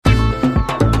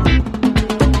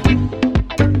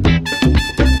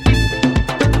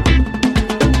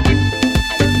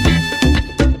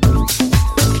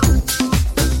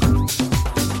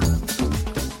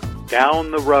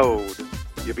down the road,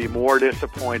 you'll be more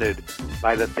disappointed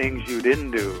by the things you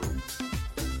didn't do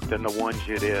than the ones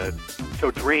you did. So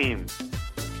dream,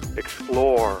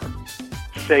 explore,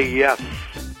 say yes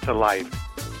to life.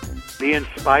 Be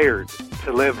inspired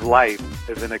to live life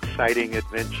as an exciting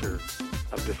adventure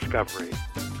of discovery.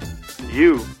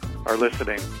 You are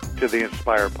listening to the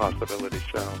Inspire Possibility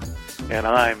Show, and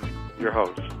I'm your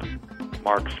host,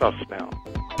 Mark Susnell.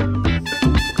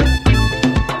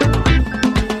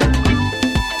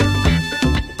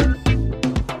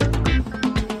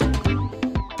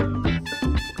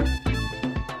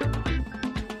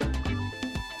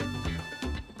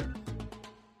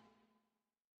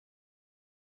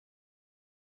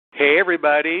 Hey,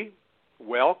 everybody.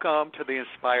 Welcome to the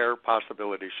Inspire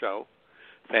Possibility Show.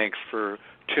 Thanks for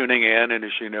tuning in. And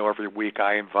as you know, every week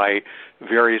I invite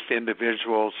various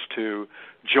individuals to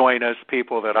join us,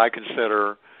 people that I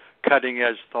consider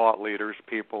cutting-edge thought leaders,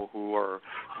 people who are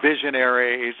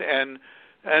visionaries, and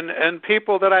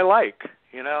people that I like.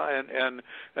 You know, and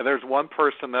there's one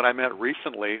person that I met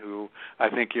recently who I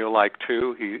think you'll like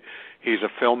too. He's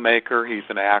a filmmaker. He's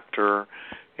an actor.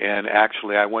 And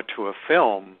actually, I went to a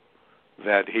film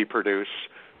that he produced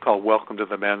called Welcome to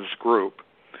the Men's Group.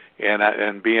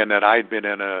 And being that I'd been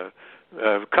in a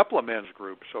couple of men's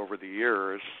groups over the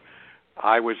years,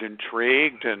 I was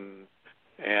intrigued and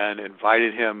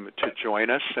invited him to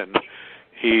join us. And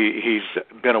he's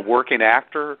been a working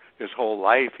actor his whole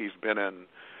life. He's been in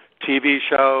TV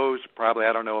shows. Probably,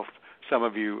 I don't know if some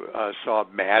of you saw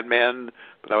Mad Men,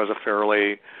 but that was a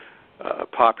fairly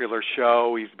popular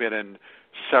show. He's been in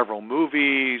several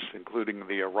movies, including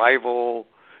The Arrival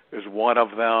is one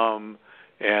of them,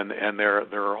 and there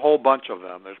are a whole bunch of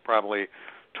them. There's probably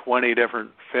 20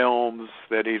 different films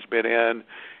that he's been in.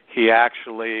 He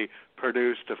actually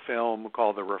produced a film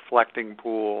called The Reflecting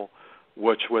Pool,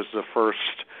 which was the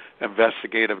first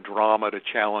investigative drama to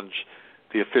challenge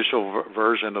the official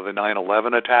version of the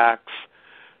 9/11 attacks.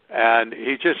 And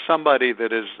he's just somebody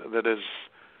that is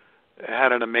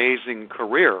had an amazing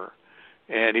career.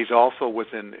 And he's also was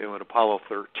in Apollo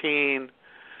 13,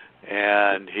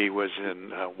 and he was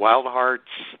in Wild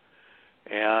Hearts,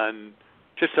 and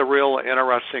just a real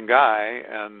interesting guy.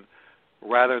 And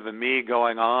rather than me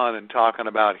going on and talking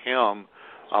about him,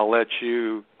 I'll let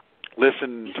you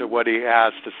listen to what he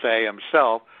has to say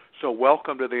himself. So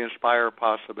welcome to the Inspire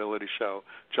Possibility Show,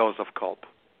 Joseph Culp.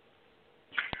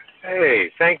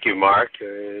 Hey, thank you, Mark.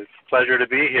 It's a pleasure to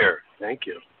be here. Thank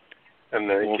you. And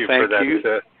thank you for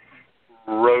that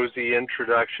rosy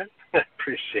introduction.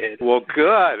 Appreciate it. Well,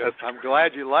 good. I'm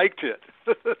glad you liked it.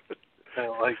 I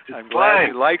liked it. I'm glad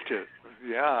you liked it.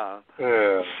 Yeah.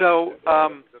 So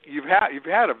you've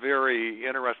had a very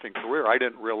interesting career. I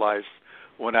didn't realize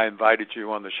when I invited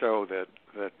you on the show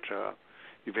that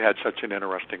you've had such an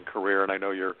interesting career, and I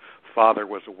know your father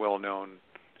was a well-known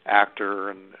actor,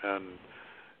 and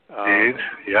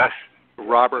yes,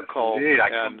 Robert Culp.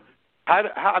 And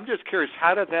I'm just curious,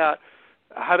 how did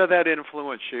that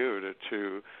influence you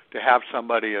to have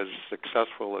somebody as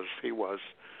successful as he was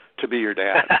to be your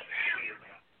dad?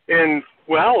 And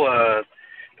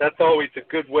that's always a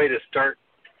good way to start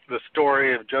the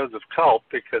story of Joseph Culp,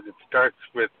 because it starts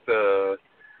with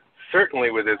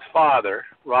certainly with his father,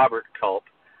 Robert Culp,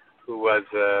 who was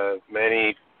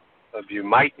many of you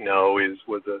might know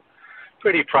was a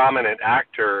pretty prominent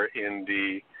actor in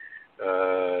the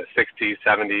 60s,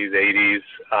 70s,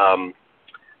 80s.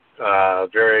 Was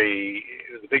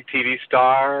a big TV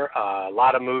star, a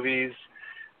lot of movies,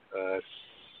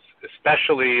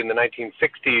 especially in the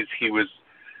 1960s. He was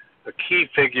a key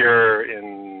figure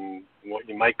in what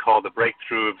you might call the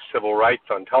breakthrough of civil rights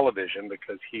on television,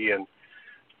 because he and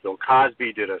Bill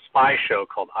Cosby did a spy show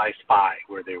called I Spy,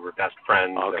 where they were best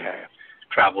friends and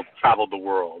traveled the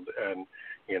world. And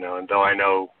and though I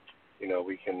know,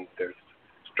 there's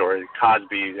a story,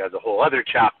 Cosby has a whole other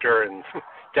chapter and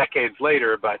decades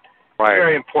later, but a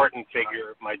very important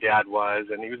figure my dad was,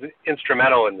 and he was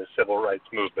instrumental in the civil rights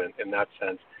movement in that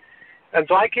sense. And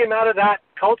so I came out of that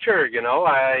culture.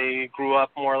 I grew up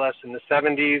more or less in the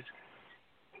 70s,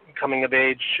 coming of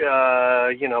age,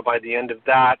 by the end of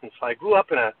that. And so I grew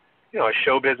up in a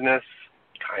show business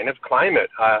kind of climate.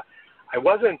 I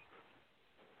wasn't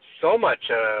so much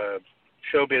a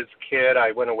showbiz kid.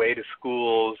 I went away to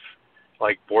schools,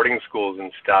 like boarding schools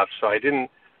and stuff. So I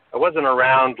wasn't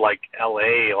around like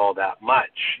LA all that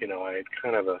much. I had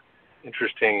kind of a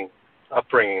interesting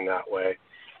upbringing that way.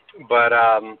 But,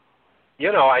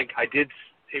 I did,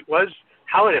 it was,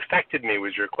 how it affected me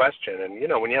was your question.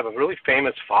 And, when you have a really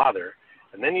famous father,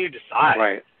 and then you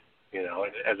decide,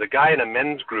 as a guy in a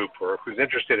men's group or who's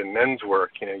interested in men's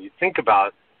work, you think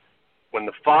about when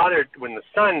the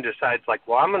son decides, like,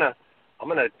 well, I'm gonna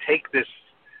take this,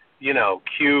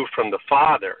 cue from the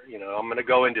father. I'm gonna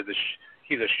go into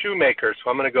he's a shoemaker, so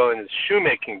I'm gonna go into the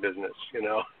shoemaking business.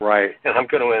 Right. And I'm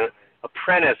gonna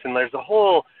apprentice, and there's a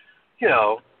whole,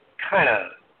 kind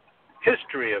of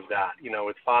history of that,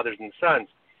 with fathers and sons.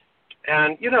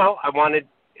 And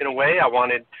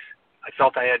I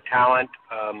felt I had talent.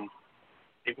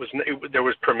 There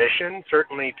was permission,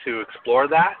 certainly, to explore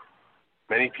that.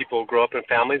 Many people grow up in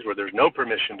families where there's no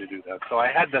permission to do that. So I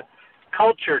had the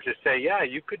culture to say, yeah,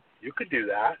 you could do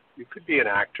that. You could be an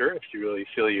actor if you really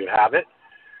feel you have it,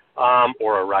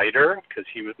 or a writer, because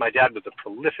my dad was a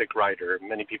prolific writer.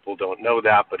 Many people don't know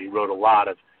that, but he wrote a lot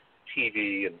of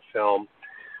TV and film.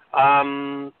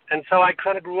 And so I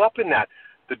kind of grew up in that.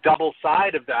 The double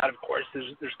side of that, of course,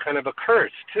 there's kind of a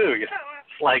curse too.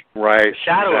 It's like the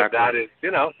shadow of that is,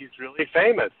 he's really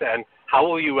famous, and how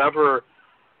will you ever,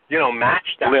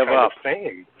 match that kind of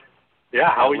fame? Yeah,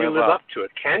 how will you live up to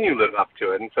it? Can you live up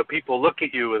to it? And so people look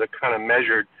at you with a kind of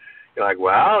measured, you're like,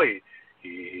 well,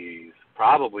 he's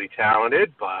probably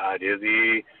talented, but is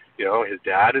he? His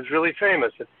dad is really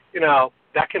famous. And,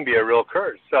 that can be a real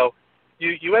curse. So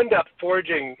you end up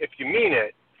forging, if you mean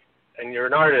it, and you're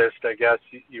an artist, I guess,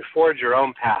 you forge your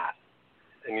own path.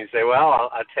 And you say,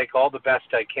 well, I'll take all the best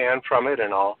I can from it,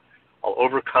 and I'll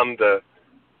overcome the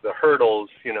hurdles,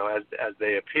 as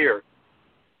they appear.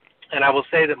 And I will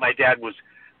say that my dad was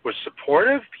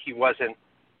supportive. He wasn't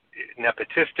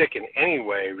nepotistic in any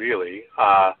way, really.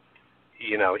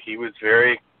 He was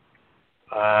very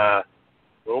a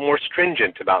little more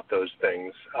stringent about those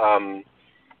things.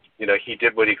 He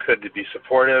did what he could to be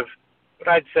supportive, but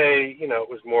I'd say, it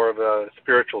was more of a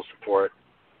spiritual support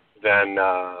than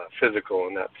physical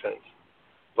in that sense.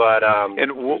 But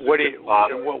in what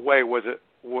way was it?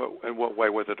 In what way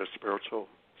was it a spiritual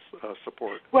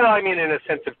support? Well, I mean, in a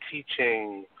sense of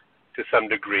teaching to some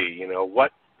degree.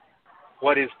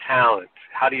 What is talent?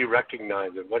 How do you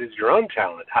recognize it? What is your own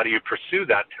talent? How do you pursue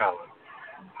that talent?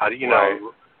 How do you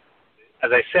know?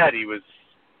 As I said, he was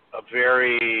a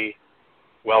very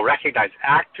well-recognized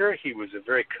actor. He was a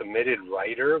very committed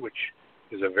writer, which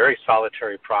is a very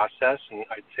solitary process, and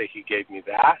I'd say he gave me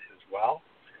that as well.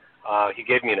 He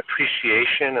gave me an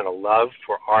appreciation and a love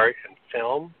for art and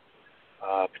film,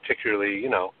 particularly,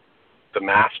 the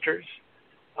masters.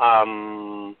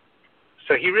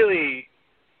 So he really,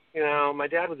 my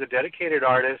dad was a dedicated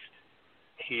artist.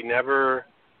 He never,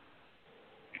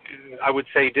 I would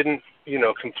say, didn't,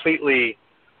 completely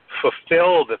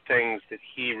fulfill the things that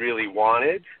he really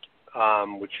wanted,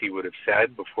 which he would have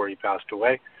said before he passed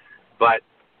away. But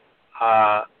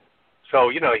so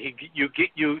you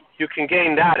can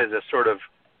gain that as a sort of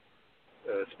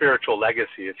spiritual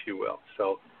legacy, if you will.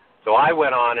 So I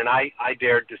went on and I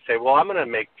dared to say, well, I'm going to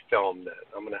make film then.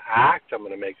 I'm going to act. I'm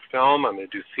going to make film. I'm going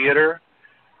to do theater.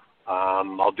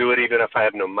 I'll do it even if I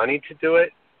have no money to do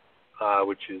it,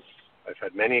 which is I've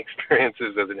had many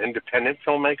experiences as an independent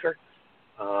filmmaker.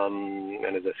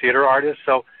 And as a theater artist.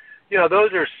 So,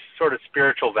 those are sort of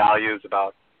spiritual values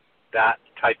about that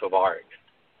type of art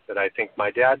that I think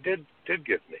my dad did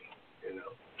give me,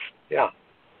 Yeah.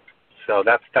 So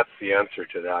that's the answer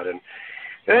to that. And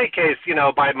in any case,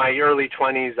 by my early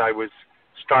 20s, I was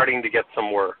starting to get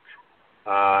some work.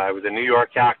 I was a New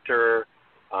York actor,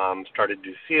 started to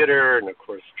do theater, and of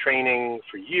course training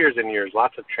for years and years,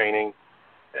 lots of training,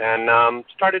 and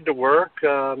started to work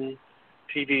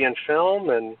TV and film,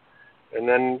 and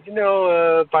then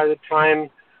by the time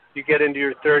you get into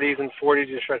your 30s and 40s,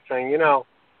 you start saying,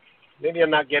 maybe I'm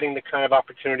not getting the kind of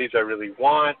opportunities I really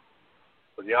want,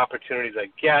 or the opportunities I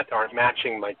get aren't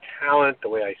matching my talent the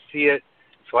way I see it.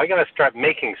 So I got to start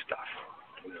making stuff.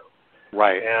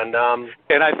 Right. And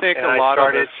I think a lot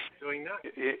of us doing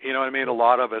that. You know what I mean? A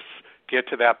lot of us get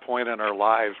to that point in our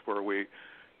lives where we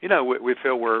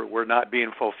feel we're not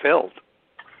being fulfilled,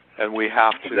 and we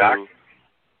have to. Exactly.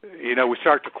 We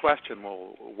start to question,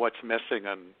 well, what's missing,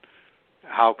 and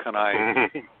how can I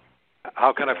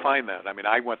find that? I mean,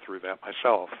 I went through that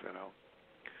myself,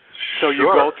 So you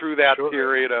go through that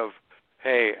period of,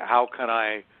 hey, how can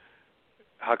I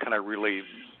really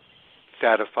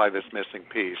satisfy this missing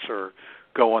piece or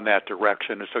go in that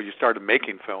direction? And so you started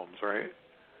making films, right?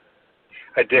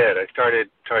 I did. I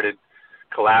started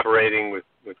collaborating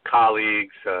with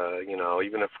colleagues.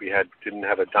 Even if we didn't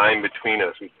have a dime between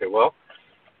us, we'd say, well,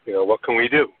 what can we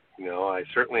do? I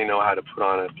certainly know how to put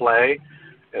on a play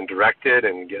and direct it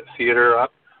and get theater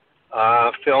up.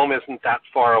 Film isn't that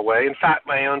far away. In fact,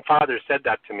 my own father said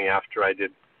that to me after I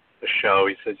did the show.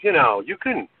 He says, you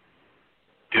can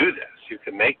do this. You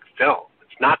can make film.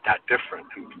 It's not that different.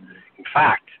 In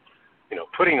fact,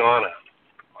 putting on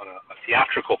a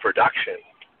theatrical production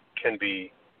can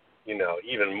be,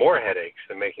 even more headaches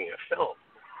than making a film.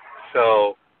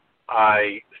 So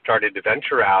I started to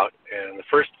venture out, and the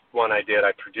first one I did,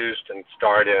 I produced and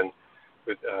starred in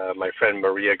with my friend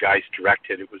Maria Geist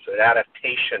directed. It was an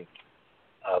adaptation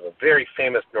of a very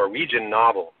famous Norwegian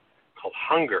novel called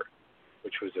Hunger,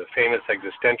 which was a famous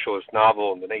existentialist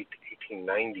novel in the late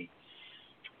 1890s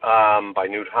by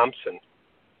Knut Hamsun.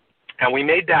 And we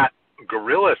made that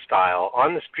guerrilla style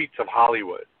on the streets of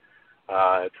Hollywood.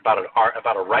 It's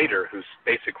about a writer who's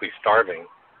basically starving,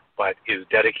 but is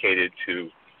dedicated to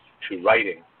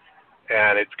writing.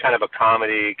 And it's kind of a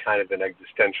comedy, kind of an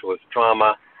existentialist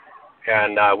drama.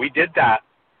 And we did that.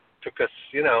 Took us,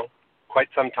 quite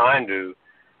some time to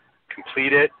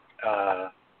complete it.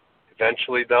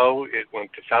 Eventually, though, it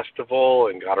went to festival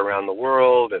and got around the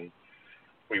world, and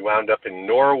we wound up in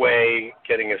Norway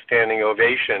getting a standing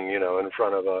ovation, in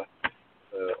front of a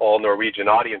all Norwegian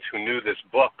audience who knew this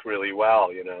book really well,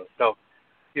 So,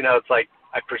 it's like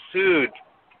I pursued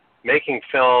making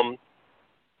film,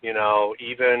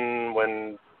 even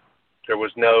when there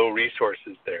was no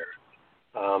resources there.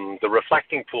 The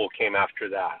Reflecting Pool came after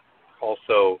that.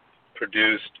 Also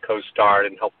produced, co-starred,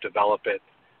 and helped develop it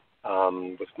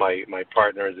with my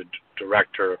partner as a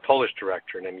director, a Polish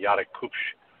director named Jacek Culp.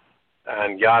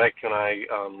 And Jacek and I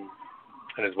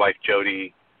and his wife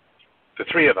Jody, the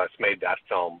three of us made that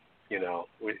film.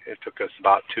 It took us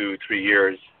about 2-3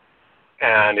 years,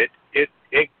 and it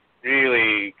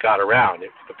really got around.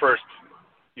 It's the first,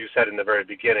 you said in the very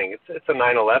beginning, it's a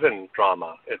 9/11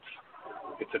 drama.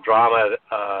 It's a drama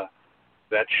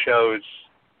that shows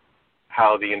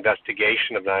how the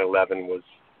investigation of 9/11 was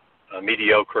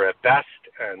mediocre at best,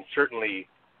 and certainly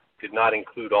did not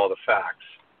include all the facts,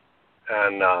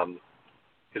 and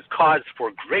is cause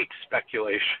for great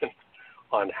speculation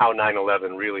on how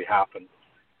 9/11 really happened.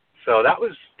 So that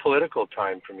was political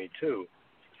time for me too,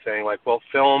 saying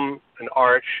film and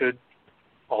art should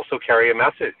also carry a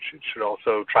message. It should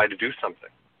also try to do something.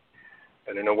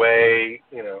 And in a way,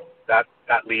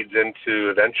 that leads into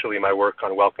eventually my work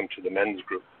on Welcome to the Men's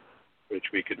Group,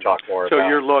 which we could talk more about. So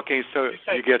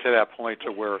you get to that point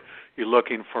to where you're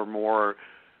looking for more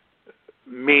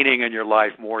meaning in your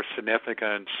life, more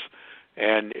significance,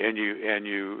 and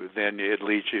you then it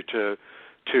leads you to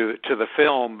the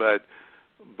film. But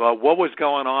what was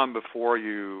going on before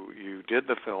you did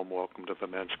the film Welcome to the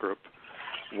Men's Group?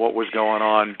 What was going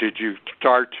on? Did you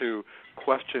start to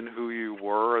question who you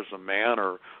were as a man,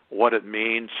 or what it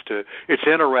means to? It's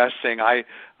interesting. I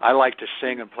like to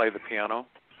sing and play the piano,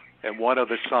 and one of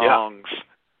the songs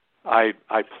I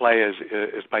play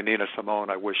is by Nina Simone.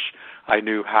 I wish I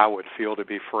knew how it would feel to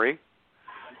be free,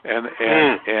 and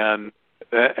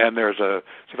there's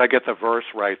if I get the verse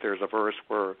right, there's a verse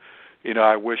where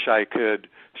I wish I could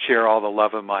share all the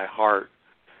love in my heart.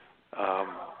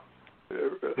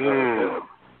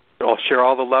 I'll share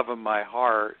all the love in my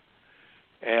heart,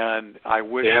 and I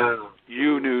wish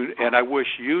you knew, and I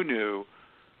wish you knew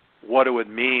what it would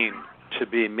mean to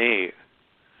be me,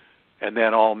 and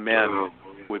then all men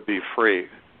would be free.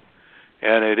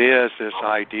 And it is this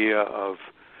idea of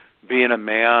being a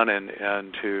man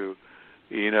and to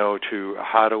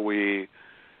how do we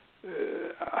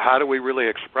really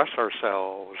express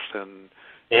ourselves and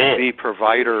be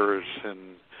providers,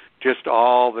 and just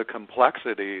all the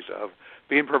complexities of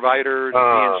being providers,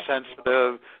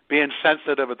 being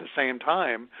sensitive at the same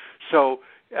time. So,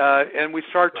 and we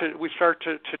start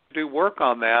to do work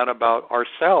on that about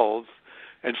ourselves.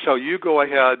 And so you go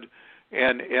ahead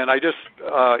and I just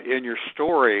in your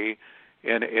story,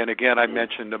 and again I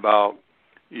mentioned about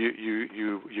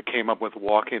you came up with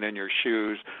walking in your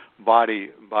shoes,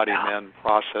 body men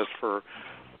process for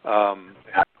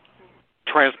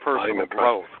transpersonal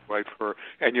growth, right?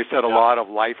 And you said a lot of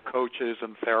life coaches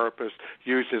and therapists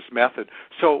use this method.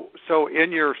 So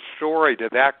in your story,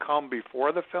 did that come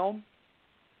before the film?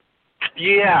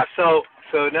 Yeah. So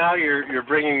now you're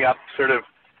bringing up sort of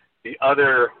the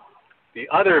other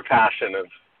passion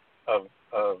of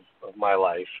my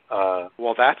life.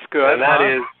 Well, that's good. And that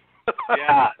is,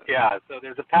 yeah. So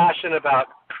there's a passion about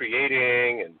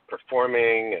creating and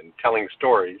performing and telling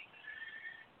stories.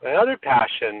 Another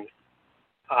passion,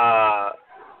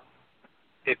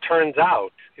 it turns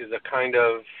out, is a kind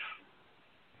of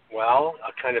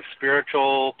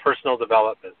spiritual personal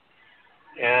development.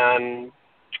 And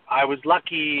I was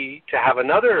lucky to have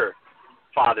another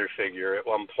father figure at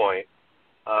one point.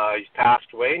 He's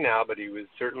passed away now, but he was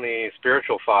certainly a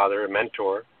spiritual father, a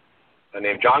mentor,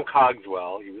 named John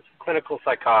Cogswell. He was a clinical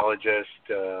psychologist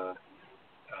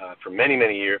for many,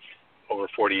 many years, over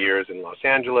 40 years in Los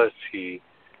Angeles. He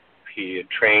had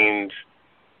trained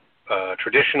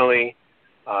traditionally,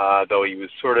 though he was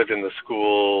sort of in the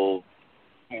school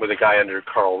with a guy under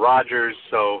Carl Rogers.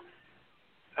 So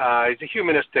he's a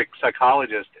humanistic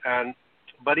psychologist,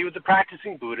 but he was a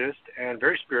practicing Buddhist and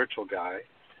very spiritual guy.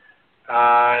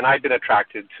 And I've been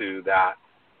attracted to that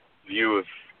view of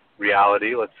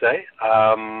reality, let's say,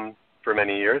 for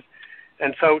many years.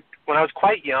 And so when I was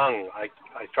quite young, I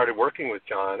started working with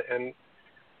John, and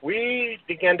we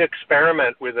began to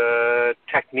experiment with a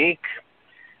technique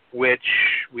which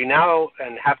we now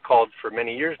and have called for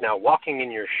many years now walking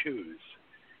in your shoes.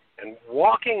 And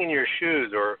walking in your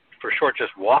shoes, or for short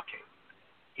just walking,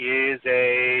 is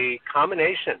a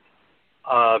combination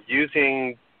of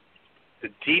using the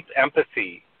deep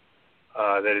empathy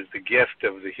that is the gift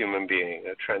of the human being,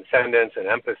 transcendence and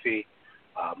empathy,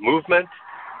 movement,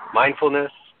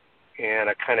 mindfulness, and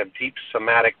a kind of deep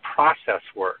somatic process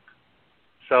work.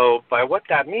 So by what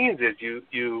that means is you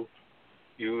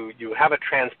have a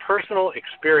transpersonal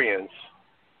experience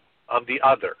of the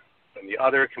other. And the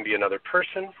other can be another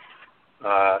person.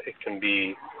 It can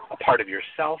be a part of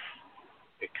yourself.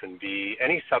 It can be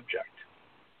any subject.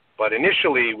 But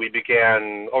initially, we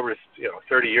began over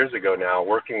 30 years ago now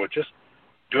working with just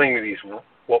doing these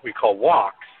what we call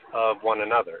walks of one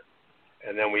another.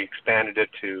 And then we expanded it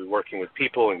to working with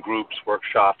people in groups,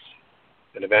 workshops,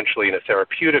 and eventually in a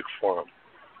therapeutic forum.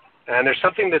 And there's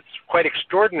something that's quite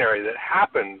extraordinary that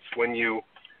happens when you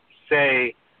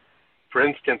say, for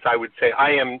instance, I would say,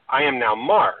 I am now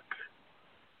Mark.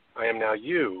 I am now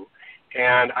you.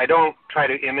 And I don't try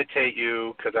to imitate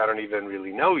you because I don't even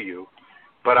really know you,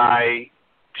 but I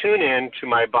tune in to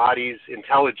my body's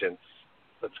intelligence.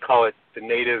 Let's call it the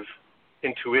native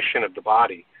intuition of the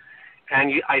body.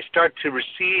 And I start to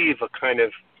receive a kind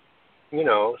of,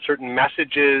 certain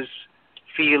messages,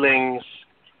 feelings,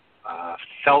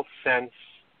 felt sense,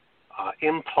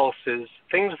 impulses,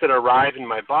 things that arrive in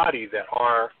my body that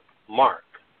are Mark.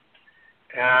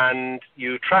 And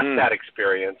you trust that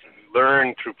experience, and you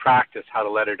learn through practice how to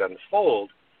let it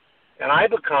unfold. And I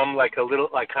become like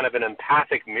kind of an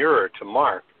empathic mirror to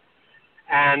Mark.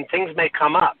 And things may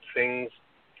come up,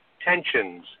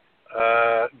 tensions,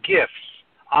 gifts,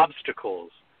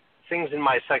 obstacles, things in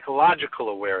my psychological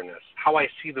awareness, how I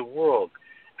see the world.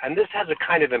 And this has a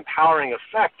kind of empowering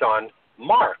effect on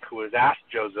Mark, who has asked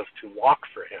Joseph to walk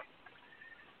for him.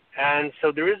 And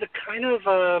so there is a kind of,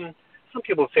 some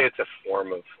people say it's a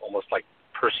form of almost like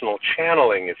personal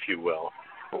channeling, if you will.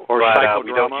 Or psychodrama.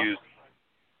 We don't use,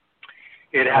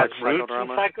 it has roots in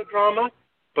psychodrama,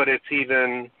 but it's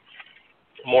even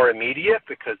more immediate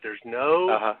because there's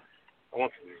no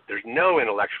there's no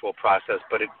intellectual process,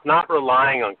 but it's not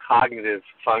relying on cognitive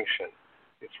function.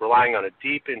 It's relying on a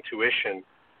deep intuition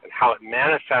and how it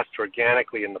manifests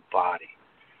organically in the body.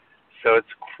 So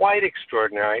it's quite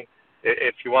extraordinary.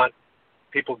 If you want,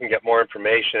 people can get more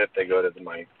information if they go to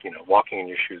my Walking in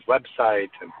Your Shoes website.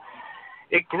 And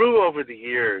it grew over the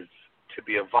years to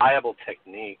be a viable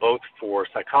technique, both for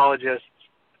psychologists,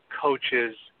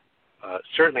 coaches.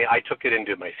 Certainly I took it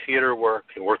into my theater work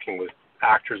and working with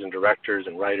actors and directors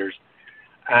and writers.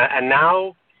 And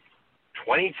now,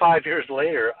 25 years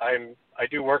later, I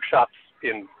do workshops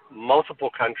in multiple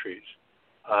countries,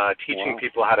 teaching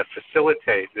people how to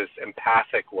facilitate this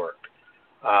empathic work.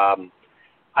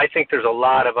 I think there's a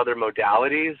lot of other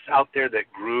modalities out there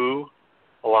that grew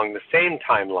along the same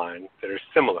timeline that are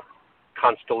similar.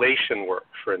 Constellation work,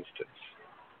 for instance,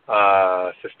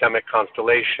 systemic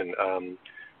constellation.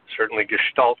 Certainly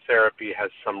Gestalt therapy has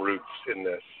some roots in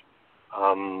this.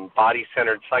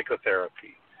 Body-centered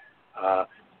psychotherapy.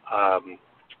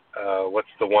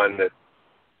 What's the one that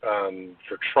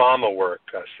for trauma work,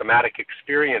 somatic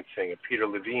experiencing of Peter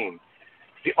Levine.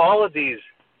 All of these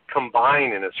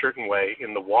combine in a certain way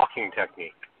in the walking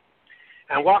technique.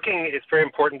 And walking, it's very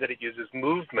important that it uses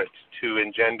movement to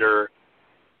engender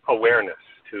awareness,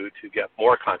 to get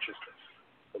more consciousness.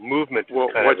 The movement is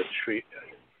kind of a treat.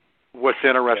 What's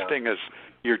interesting is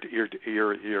you're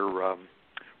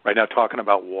right now talking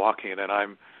about walking, and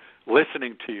I'm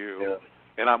listening to you,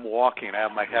 and I'm walking. I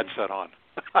have my headset on.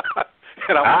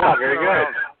 And I'm walking very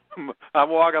around. Good. I'm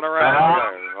walking around.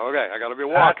 Okay, I got to be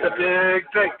walking. That's a big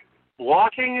thing.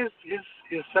 Walking is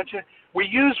such a... We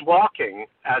use walking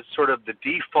as sort of the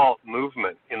default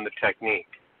movement in the technique.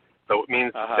 So it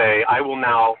means to say, I will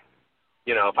now,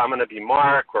 if I'm going to be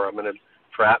Mark, or I'm going to,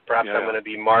 perhaps I'm going to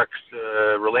be Mark's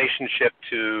relationship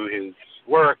to his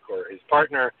work or his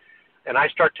partner, and I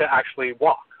start to actually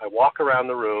walk. I walk around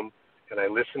the room, and I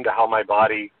listen to how my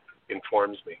body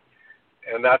informs me.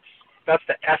 And that's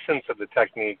the essence of the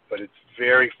technique, but it's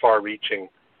very far-reaching.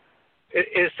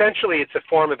 Essentially, it's a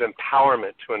form of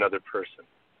empowerment to another person.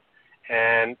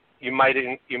 And you might,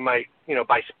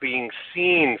 by being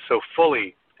seen so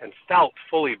fully and felt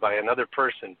fully by another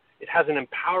person, it has an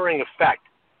empowering effect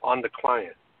on the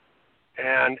client.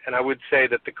 And I would say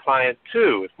that the client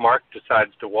too, if Mark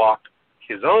decides to walk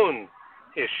his own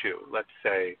issue, let's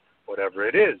say whatever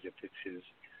it is, if it's his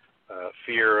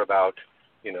fear about,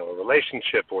 a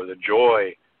relationship or the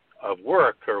joy of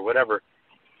work or whatever,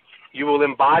 you will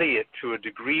embody it to a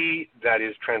degree that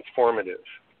is transformative,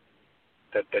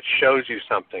 that shows you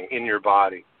something in your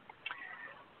body.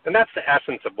 And that's the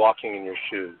essence of walking in your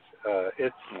shoes.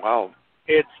 It's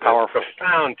powerful. a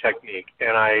profound technique,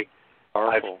 and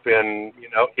Powerful. I've been,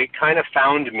 it kind of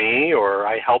found me, or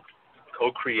I helped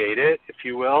co-create it, if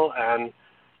you will, and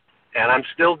I'm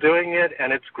still doing it,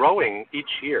 and it's growing each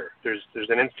year. There's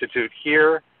an institute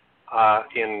here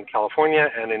in California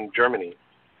and in Germany,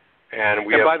 and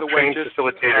we have trained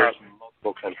facilitators in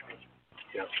multiple countries.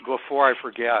 Yeah. Before I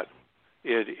forget,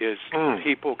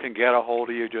 people can get a hold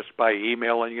of you just by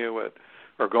emailing you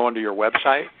or going to your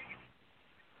website?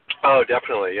 Oh,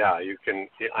 definitely, yeah. You can.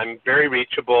 I'm very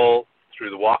reachable through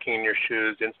the Walking in Your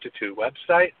Shoes Institute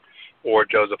website or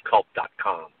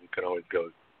josephculp.com. You can always go.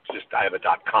 I have a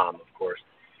 .com, of course.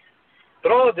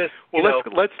 But all of this, let's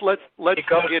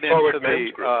get into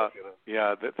the group,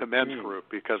 the men's group,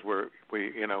 because we're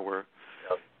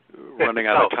running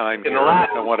out of time here.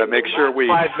 I want to make sure we.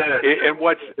 5 minutes.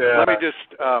 Let me just.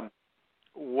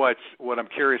 What I'm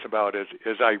curious about is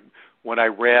when I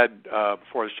read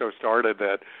before the show started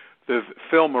that the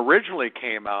film originally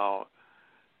came out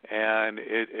and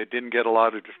it didn't get a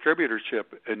lot of distributorship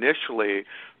initially,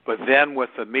 but then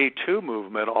with the Me Too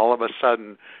movement, all of a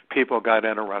sudden people got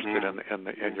interested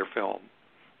in your film,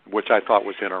 which I thought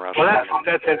was interesting. Well,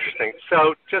 that's interesting.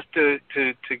 So just to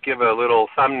give a little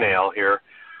thumbnail here,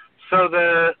 so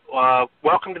the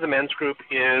Welcome to the Men's Group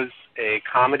is a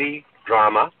comedy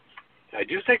drama. I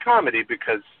do say comedy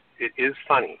because it is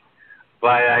funny,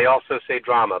 but I also say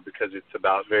drama because it's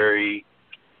about very,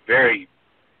 very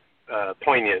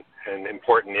poignant and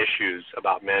important issues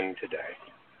about men today.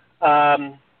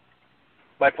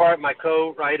 My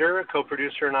co-writer,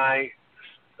 co-producer, and I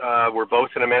were both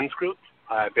in a men's group.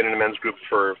 I've been in men's groups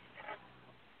for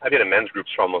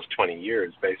almost 20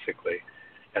 years, basically,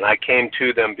 and I came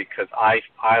to them because I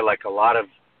like a lot of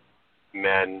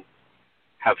men,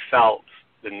 have felt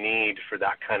the need for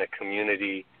that kind of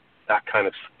community, that kind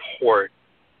of support,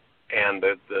 and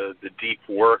the deep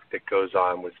work that goes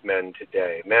on with men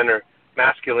today.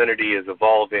 Masculinity is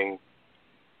evolving,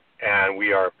 and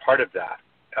we are part of that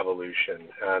evolution.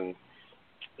 And,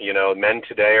 men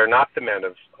today are not the men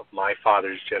of my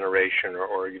father's generation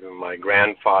or even my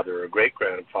grandfather or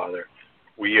great-grandfather.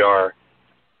 We are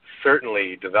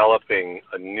certainly developing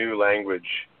a new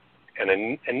language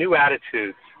and new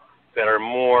attitudes that are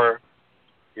more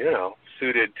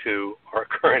suited to our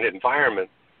current environment.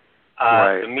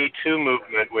 Right. The Me Too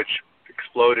movement, which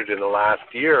exploded in the last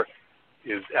year,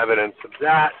 is evidence of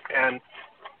that. And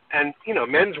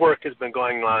men's work has been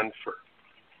going on for,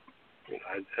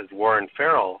 as Warren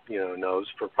Farrell, knows,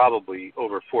 for probably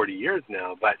over 40 years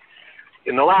now. But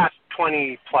in the last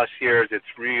 20 plus years, it's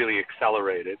really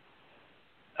accelerated.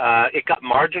 It got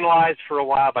marginalized for a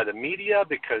while by the media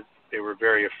because they were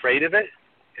very afraid of it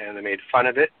and they made fun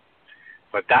of it.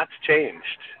 But that's changed,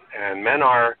 and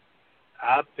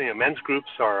men's groups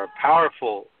are a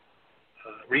powerful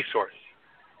resource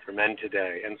for men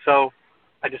today. And so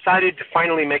I decided to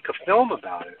finally make a film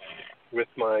about it with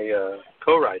my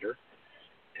co-writer.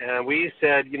 And we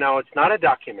said, it's not a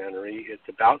documentary. It's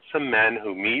about some men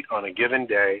who meet on a given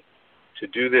day to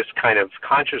do this kind of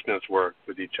consciousness work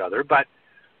with each other. But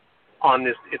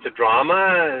it's a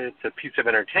drama. It's a piece of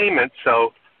entertainment.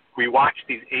 So we watch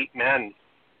these 8 men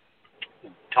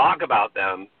talk about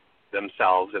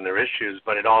themselves and their issues,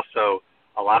 but it also,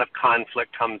 a lot of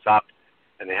conflict comes up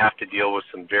and they have to deal with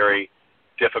some very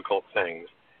difficult things.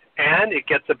 And it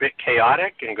gets a bit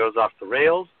chaotic and goes off the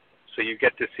rails, so you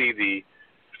get to see the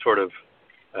sort of,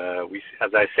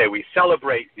 we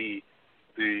celebrate the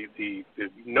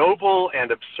noble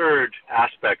and absurd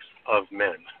aspects of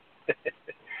men.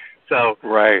 So,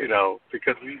 right.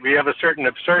 Because we have a certain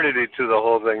absurdity to the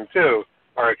whole thing too,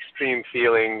 our extreme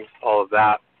feelings, all of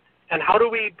that. And how do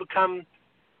we become,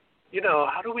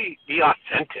 how do we be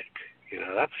authentic?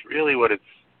 That's really what it's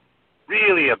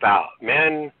really about.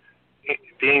 Men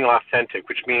being authentic,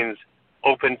 which means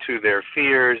open to their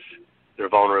fears, their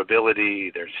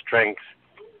vulnerability, their strength,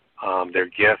 their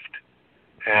gift,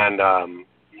 and,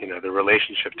 their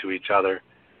relationship to each other.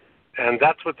 And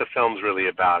that's what the film's really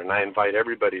about. And I invite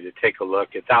everybody to take a look.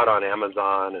 It's out on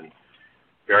Amazon and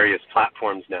various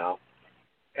platforms now.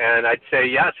 And I'd say,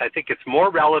 yes, I think it's more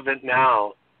relevant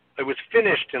now, it was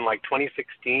finished in like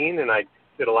 2016, and I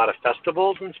did a lot of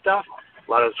festivals and stuff,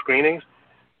 a lot of screenings.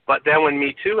 But then when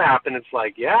Me Too happened, it's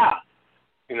like, yeah,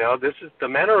 this is the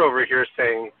men are over here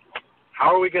saying,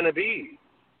 how are we going to be?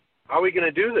 How are we going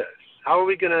to do this? How are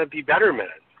we going to be better men?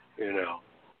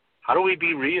 How do we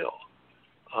be real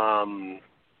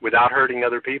without hurting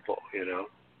other people?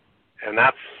 And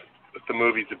that's what the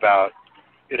movie's about.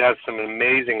 It has some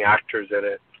amazing actors in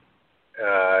it.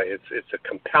 It's a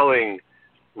compelling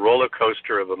roller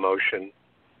coaster of emotion,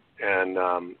 and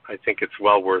I think it's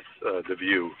well worth the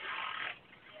view.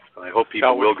 I hope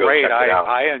people will go check it out.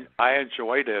 I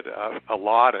enjoyed it a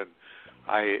lot, and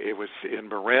it was in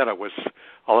Marin. It was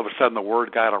all of a sudden the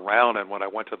word got around, and when I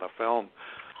went to the film,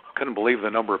 I couldn't believe the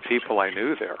number of people I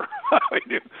knew there. I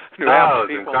knew half the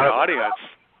people in the audience.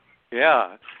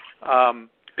 Yeah.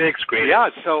 Big screen. Yeah.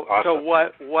 So awesome.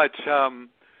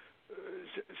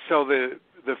 So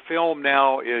the film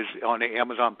now is on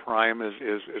Amazon Prime.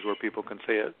 Is where people can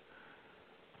see it.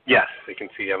 Yes, they can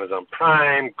see Amazon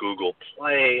Prime, Google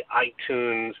Play,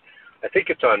 iTunes. I think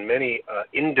it's on many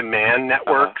in-demand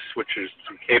networks, which is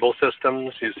some cable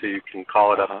systems, so you can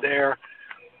call it up there.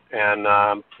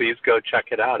 And please go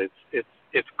check it out.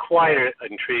 It's quite an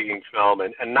intriguing film,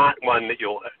 and not one that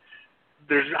you'll.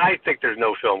 I think there's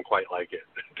no film quite like it,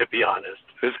 to be honest.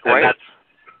 It's great. And that's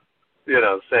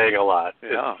saying a lot.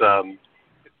 Yeah.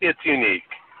 It's unique.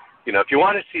 If you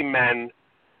want to see men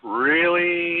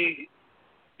really,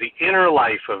 the inner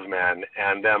life of men,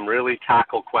 and them really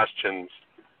tackle questions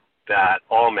that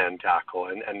all men tackle,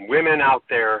 and women out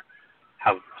there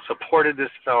have supported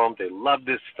this film. They love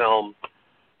this film.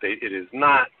 It is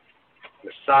not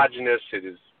misogynist. It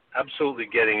is absolutely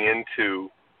getting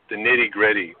into the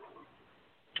nitty-gritty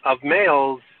of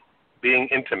males being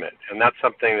intimate, and that's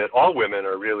something that all women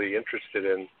are really interested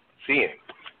in seeing,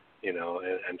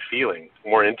 and feeling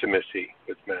more intimacy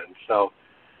with men. So,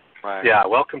 yeah,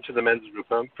 welcome to the men's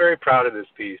group. I'm very proud of this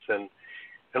piece, and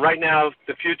right now,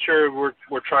 the future,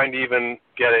 we're trying to even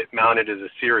get it mounted as a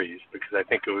series, because I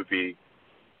think it would be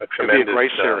a tremendous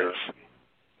great series.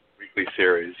 Weekly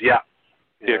series. Yeah.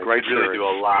 Yeah, great series. Really do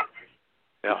a lot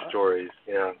of stories.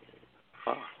 Yeah.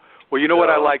 Well, what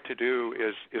I like to do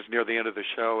is near the end of the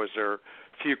show, is there are a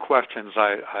few questions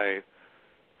I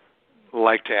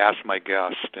like to ask my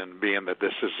guest, and being that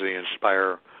this is the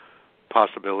Inspire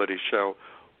Possibility Show,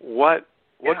 what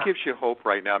gives you hope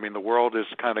right now? I mean, the world is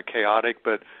kind of chaotic,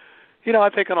 but I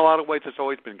think in a lot of ways it's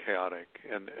always been chaotic.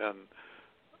 And of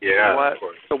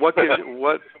course. So what gives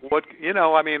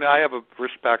I mean, I have a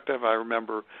perspective. I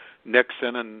remember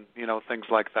Nixon and things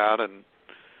like that, and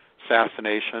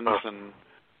assassinations,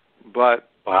 but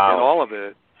in all of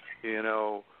it,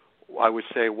 I would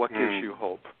say, what gives you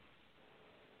hope?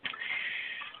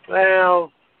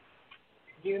 Well,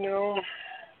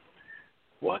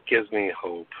 what gives me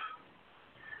hope?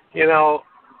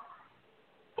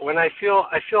 When I feel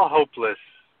hopeless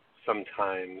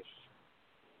sometimes,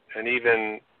 and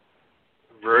even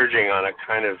verging on a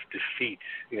kind of defeat,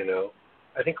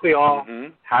 I think we all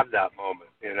have that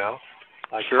moment,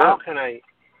 Like, sure.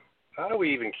 how do we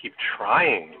even keep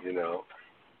trying,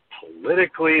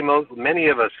 Politically, many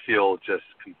of us feel just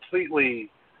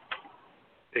completely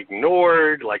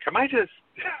ignored. Like, am I just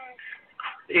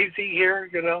crazy here,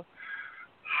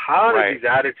 How do these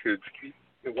attitudes keep?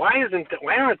 Why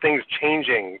aren't things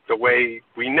changing the way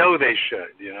we know they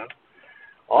should?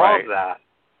 All of that,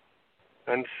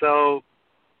 and so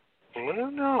I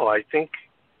don't know. I think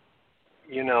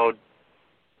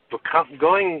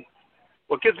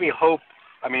what gives me hope.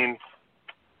 I mean,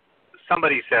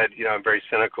 somebody said, I'm very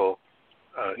cynical.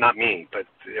 Not me, but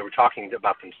they were talking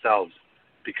about themselves,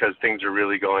 because things are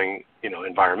really going,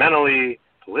 environmentally,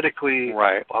 politically,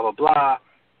 blah blah blah.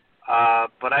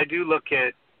 But I do look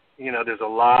at, there's a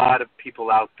lot of people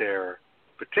out there,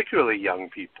 particularly young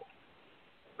people,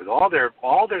 with all they're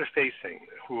facing,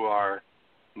 who are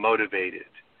motivated,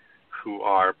 who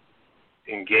are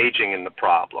engaging in the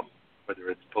problem, whether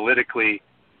it's politically,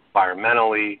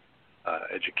 environmentally,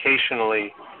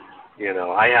 educationally.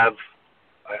 I have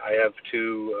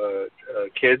two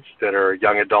kids that are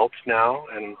young adults now,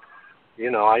 and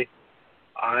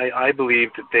I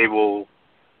believe that they will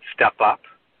step up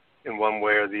in one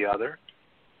way or the other,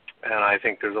 and I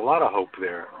think there's a lot of hope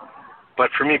there. But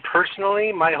for me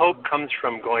personally, my hope comes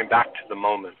from going back to the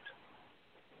moment,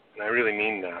 and I really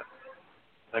mean that.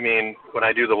 I mean, when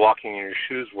I do the walking in your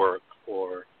shoes work,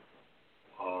 or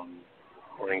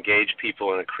engage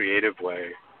people in a creative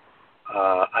way,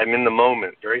 I'm in the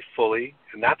moment very fully,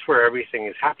 and that's where everything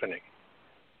is happening.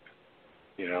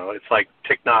 It's like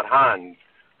Thich Nhat Hanh,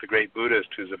 the great Buddhist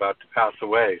who's about to pass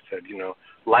away, said,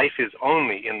 life is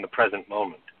only in the present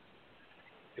moment.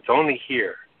 It's only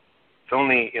here. It's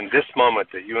only in this moment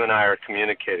that you and I are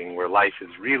communicating where life is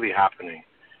really happening.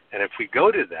 And if we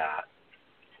go to that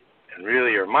and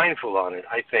really are mindful on it,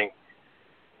 I think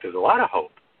there's a lot of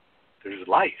hope. There's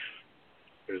life.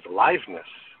 There's aliveness.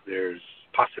 There's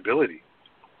possibility.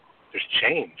 There's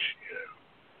change.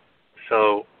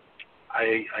 So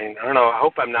I don't know. I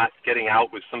hope I'm not getting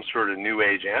out with some sort of new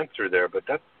age answer there, but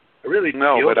I really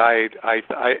no. Feel but I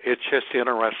it's just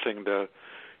interesting to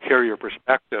hear your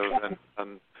perspective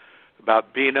and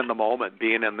about being in the moment,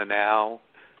 being in the now,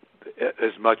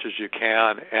 as much as you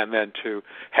can, and then to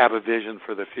have a vision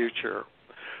for the future.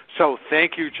 So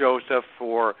thank you, Joseph,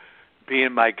 for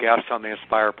being my guest on the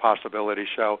Inspire Possibility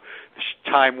Show.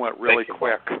 Time went really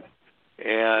quick.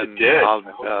 And it did. I'll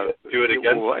do it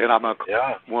again.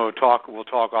 We'll talk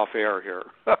off air here.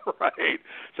 Right.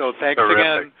 So thanks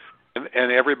Terrific. again,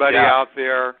 and everybody out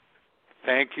there.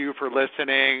 Thank you for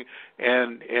listening,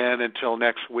 and until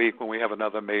next week when we have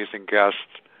another amazing guest.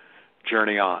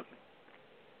 Journey on.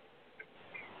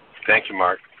 Thank you,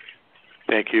 Mark.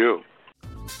 Thank you.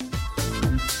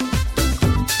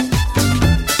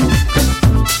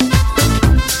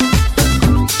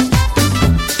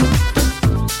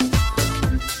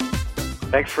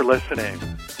 Thanks for listening.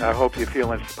 I hope you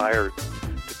feel inspired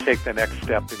to take the next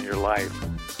step in your life.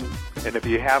 And if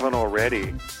you haven't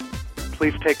already,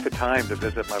 please take the time to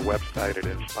visit my website at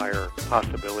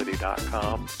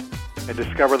inspirepossibility.com and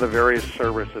discover the various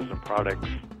services and products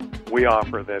we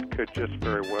offer that could just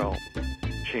very well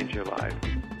change your life.